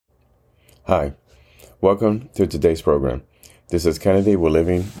Hi, welcome to today's program. This is Kennedy. We're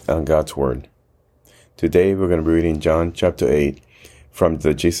living on God's Word. Today we're going to be reading John chapter 8 from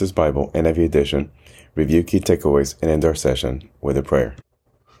the Jesus Bible NIV edition, review key takeaways, and end our session with a prayer.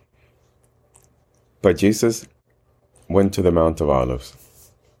 But Jesus went to the Mount of Olives.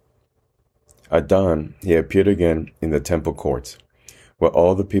 At dawn, he appeared again in the temple courts, where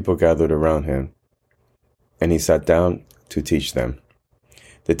all the people gathered around him, and he sat down to teach them.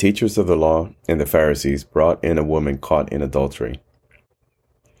 The teachers of the law and the Pharisees brought in a woman caught in adultery.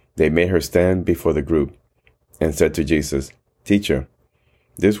 They made her stand before the group and said to Jesus, "Teacher,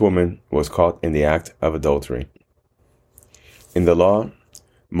 this woman was caught in the act of adultery. In the law,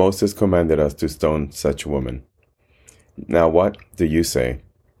 Moses commanded us to stone such a woman. Now what do you say?"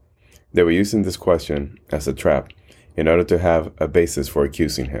 They were using this question as a trap in order to have a basis for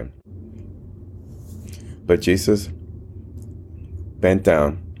accusing him. But Jesus bent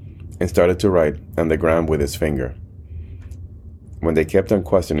down and started to write on the ground with his finger. When they kept on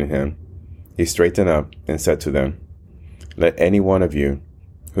questioning him, he straightened up and said to them, "Let any one of you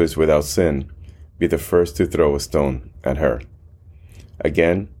who is without sin be the first to throw a stone at her."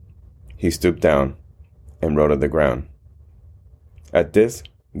 Again, he stooped down and wrote on the ground. At this,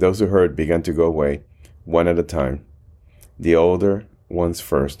 those who heard began to go away, one at a time, the older ones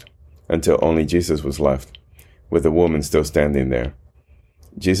first, until only Jesus was left, with the woman still standing there.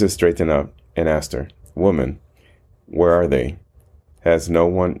 Jesus straightened up and asked her, "Woman, where are they? Has no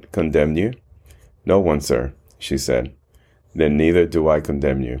one condemned you?" "No one, sir," she said. "Then neither do I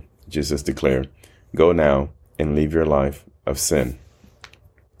condemn you," Jesus declared. "Go now and leave your life of sin."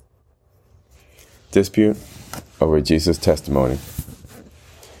 Dispute over Jesus' testimony.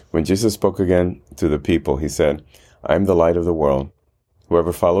 When Jesus spoke again to the people, he said, "I am the light of the world.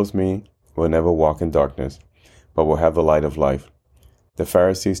 Whoever follows me will never walk in darkness, but will have the light of life." The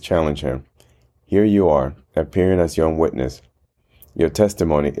Pharisees challenged him. "Here you are, appearing as your own witness. Your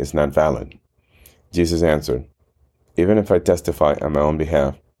testimony is not valid." Jesus answered, "Even if I testify on my own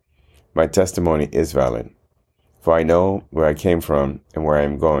behalf, my testimony is valid. For I know where I came from and where I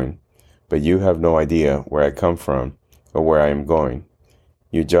am going, but you have no idea where I come from or where I am going.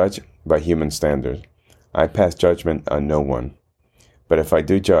 You judge by human standards. I pass judgment on no one. But if I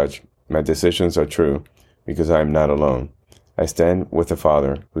do judge, my decisions are true because I am not alone. I stand with the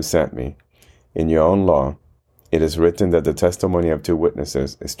Father who sent me. In your own law, it is written that the testimony of two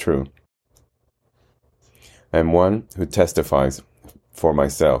witnesses is true. I am one who testifies for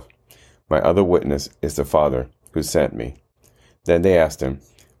myself. My other witness is the Father who sent me." Then they asked him,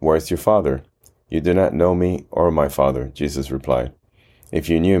 "Where is your Father?" "You do not know me or my Father," Jesus replied. "If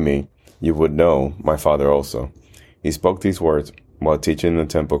you knew me, you would know my Father also." He spoke these words while teaching in the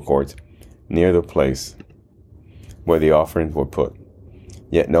temple courts near the place where the offerings were put.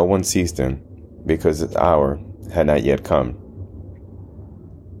 Yet no one seized him, because his hour had not yet come.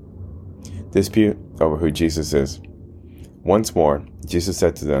 Dispute over who Jesus is. Once more, Jesus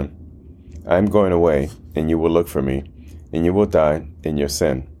said to them, "I am going away, and you will look for me, and you will die in your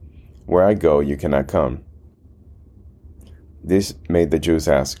sin. Where I go, you cannot come." This made the Jews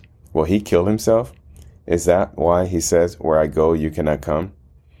ask, "Will he kill himself? Is that why he says, 'Where I go, you cannot come'?"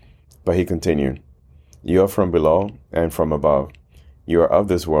 But he continued, "You are from below, I am from above. You are of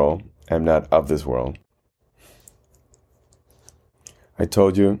this world, I am not of this world. I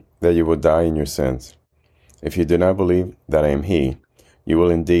told you that you will die in your sins. If you do not believe that I am he, you will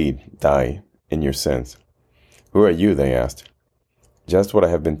indeed die in your sins." "Who are you?" they asked. "Just what I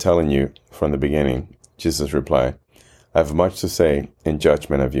have been telling you from the beginning," Jesus replied. "I have much to say in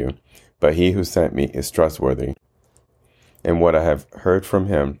judgment of you, but he who sent me is trustworthy. And what I have heard from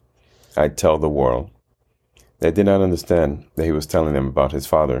him, I tell the world." They did not understand that he was telling them about his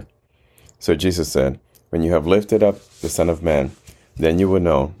Father. So Jesus said, "When you have lifted up the Son of Man, then you will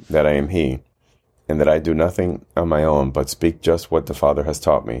know that I am he, and that I do nothing on my own but speak just what the Father has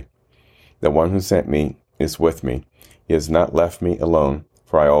taught me. The one who sent me is with me. He has not left me alone,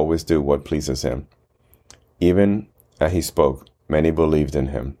 for I always do what pleases him." Even as he spoke, many believed in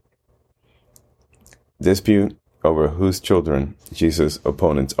him. Dispute over whose children Jesus'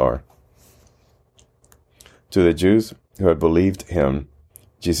 opponents are. To the Jews who had believed him,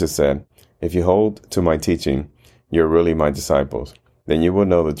 Jesus said, "If you hold to my teaching, you are really my disciples. Then you will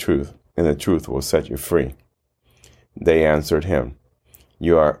know the truth, and the truth will set you free." They answered him,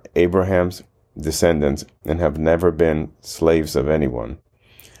 "You are Abraham's descendants and have never been slaves of anyone.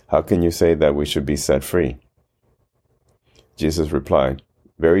 How can you say that we should be set free?" Jesus replied,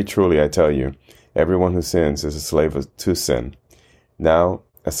 "Very truly I tell you, everyone who sins is a slave to sin. Now,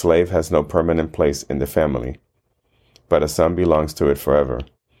 a slave has no permanent place in the family, but a son belongs to it forever.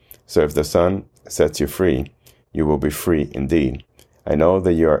 So if the Son sets you free, you will be free indeed. I know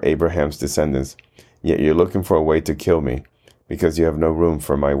that you are Abraham's descendants, yet you're looking for a way to kill me, because you have no room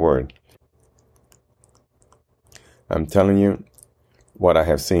for my word. I'm telling you what I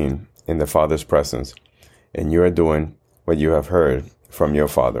have seen in the Father's presence, and you are doing what you have heard from your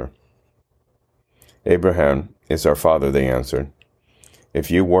father. Abraham is our father, they answered.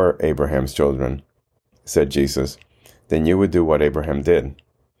 If you were Abraham's children, said Jesus, then you would do what Abraham did.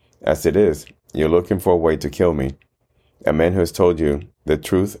 As it is, you're looking for a way to kill me, a man who has told you the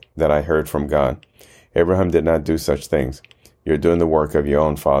truth that I heard from God. Abraham did not do such things. You're doing the work of your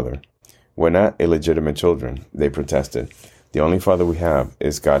own father. We're not illegitimate children, they protested. The only father we have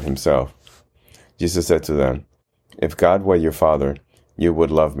is God himself. Jesus said to them, if God were your father, you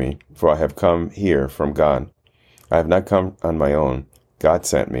would love me, for I have come here from God. I have not come on my own. God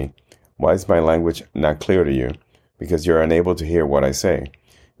sent me. Why is my language not clear to you? Because you're unable to hear what I say.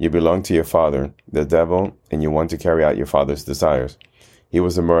 You belong to your father, the devil, and you want to carry out your father's desires. He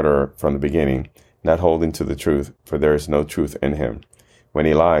was a murderer from the beginning, not holding to the truth, for there is no truth in him. When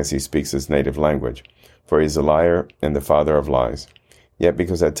he lies, he speaks his native language, for he is a liar and the father of lies. Yet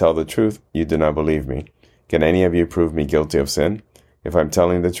because I tell the truth, you do not believe me. Can any of you prove me guilty of sin? If I'm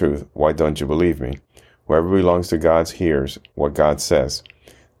telling the truth, why don't you believe me? Whoever belongs to God hears what God says.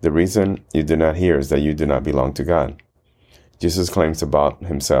 The reason you do not hear is that you do not belong to God. Jesus claims about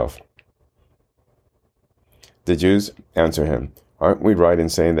himself. The Jews answer him, aren't we right in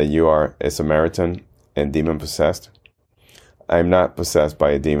saying that you are a Samaritan and demon-possessed? I am not possessed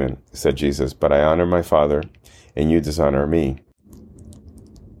by a demon, said Jesus, but I honor my Father, and you dishonor me.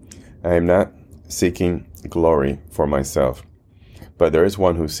 I am not seeking glory for myself, but there is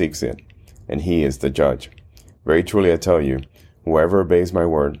one who seeks it, and he is the judge. Very truly I tell you, whoever obeys my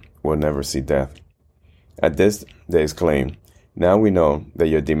word will never see death. At this they exclaim, now we know that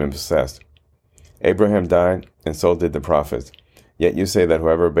you're demon-possessed. Abraham died, and so did the prophets. Yet you say that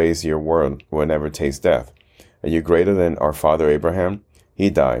whoever obeys your word will never taste death. Are you greater than our father Abraham? He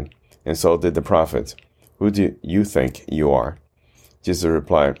died, and so did the prophets. Who do you think you are? Jesus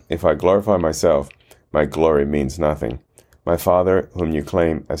replied, if I glorify myself, my glory means nothing. My Father, whom you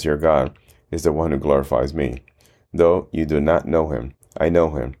claim as your God, is the one who glorifies me. Though you do not know him, I know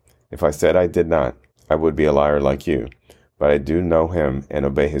him. If I said I did not, I would be a liar like you. But I do know him and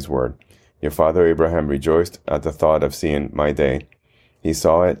obey his word. Your father Abraham rejoiced at the thought of seeing my day. He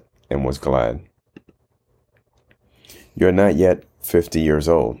saw it and was glad. You are not yet 50 years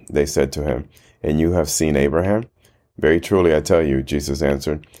old, they said to him, and you have seen Abraham? Very truly I tell you, Jesus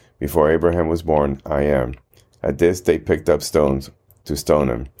answered, before Abraham was born, I am. At this they picked up stones to stone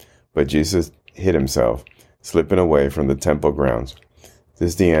him, but Jesus hid himself, slipping away from the temple grounds. This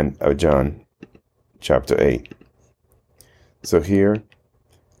is the end of John chapter 8. So here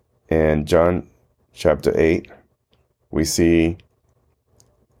in John chapter 8, we see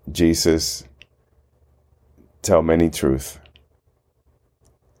Jesus tell many truths.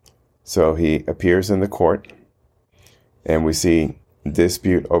 So he appears in the court, and we see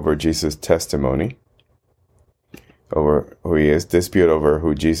dispute over Jesus' testimony, over who he is, dispute over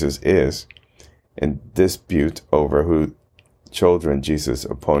who Jesus is, and dispute over who children Jesus'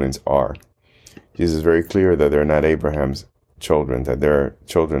 opponents are. Jesus is very clear that they're not Abraham's children, that they're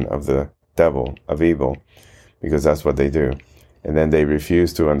children of the devil, of evil, because that's what they do. And then they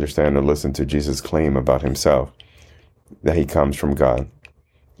refuse to understand or listen to Jesus' claim about himself, that he comes from God,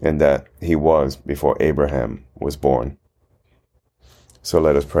 and that he was before Abraham was born. So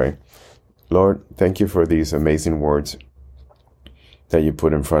let us pray. Lord, thank you for these amazing words that you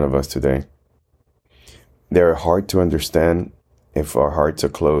put in front of us today. They're hard to understand if our hearts are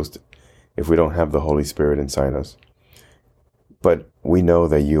closed, if we don't have the Holy Spirit inside us. But we know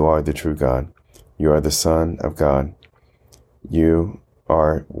that you are the true God. You are the Son of God. You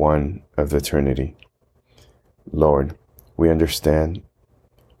are one of the Trinity. Lord, we understand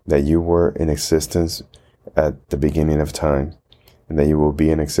that you were in existence at the beginning of time, and that you will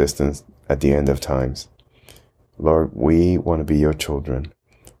be in existence at the end of times. Lord, we want to be your children.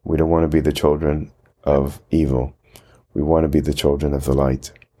 We don't want to be the children of evil. We want to be the children of the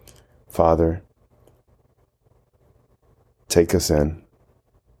light. Father, take us in.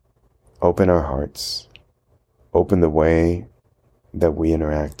 Open our hearts. Open the way that we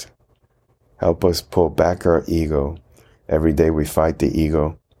interact. Help us pull back our ego. Every day we fight the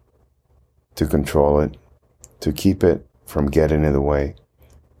ego to control it, to keep it from getting in the way,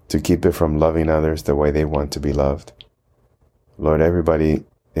 to keep it from loving others the way they want to be loved. Lord, everybody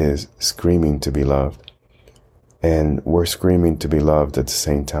is screaming to be loved, and we're screaming to be loved at the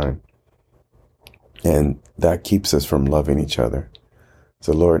same time. And that keeps us from loving each other.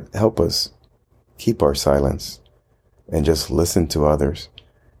 So Lord, help us keep our silence and just listen to others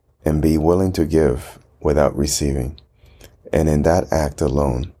and be willing to give without receiving. And in that act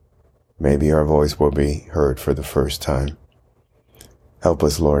alone, maybe our voice will be heard for the first time. Help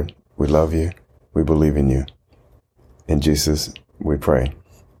us, Lord. We love you. We believe in you. In Jesus, we pray.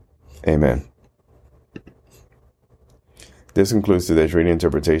 Amen. This concludes today's reading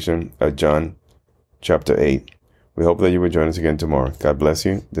interpretation of John chapter 8. We hope that you will join us again tomorrow. God bless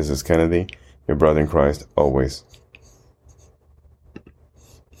you. This is Kennedy, your brother in Christ, always.